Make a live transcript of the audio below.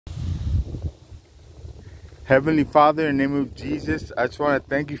Heavenly Father, in the name of Jesus, I just want to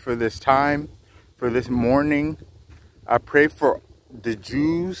thank you for this time, for this morning. I pray for the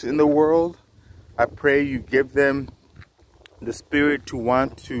Jews in the world. I pray you give them the spirit to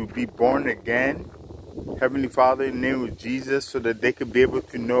want to be born again. Heavenly Father, in the name of Jesus, so that they could be able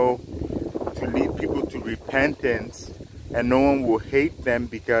to know, to lead people to repentance, and no one will hate them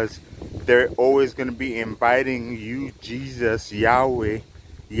because they're always going to be inviting you, Jesus, Yahweh,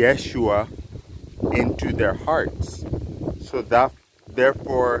 Yeshua, into their hearts. So that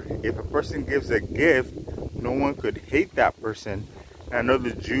therefore, if a person gives a gift, no one could hate that person. And I know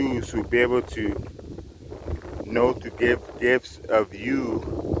the Jews will be able to know to give gifts of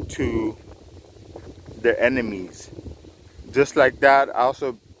you to their enemies. Just like that, I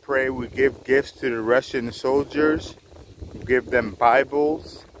also pray we give gifts to the Russian soldiers, give them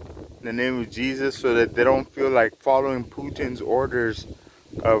Bibles in the name of Jesus, so that they don't feel like following Putin's orders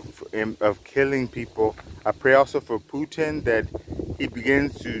of killing people. I pray also for Putin that he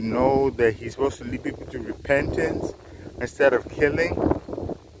begins to know that he's supposed to lead people to repentance instead of killing.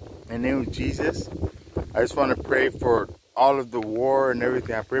 In the name of Jesus, I just want to pray for all of the war and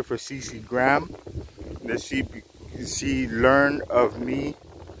everything. I pray for CC Graham, that she learn of me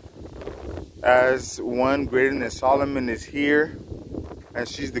as one greater than Solomon is here, and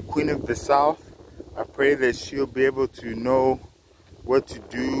she's the Queen of the South. I pray that she'll be able to know what to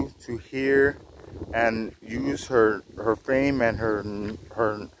do, to hear, and use her fame and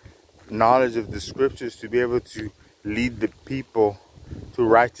her knowledge of the scriptures to be able to lead the people to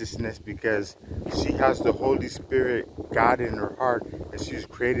righteousness, because she has the Holy Spirit, God, in her heart, and she was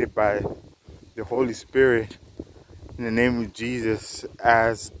created by the Holy Spirit, in the name of Jesus,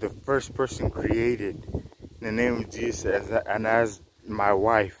 as the first person created, in the name of Jesus, and as my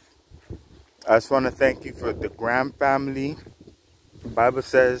wife. I just want to thank you for the Graham family. The Bible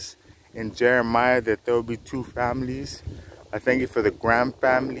says in Jeremiah that there will be two families. I thank you for the Graham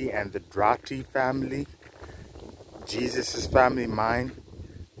family and the Drati family, Jesus' family, mine,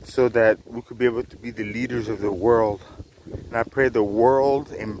 so that we could be able to be the leaders of the world. And I pray the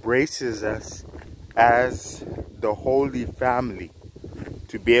world embraces us as the holy family,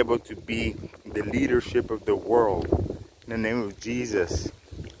 to be able to be the leadership of the world, in the name of Jesus.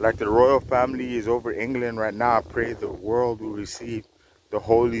 Like the royal family is over England right now, I pray the world will receive the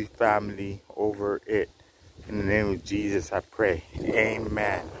Holy Family over it. In the name of Jesus, I pray.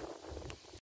 Amen.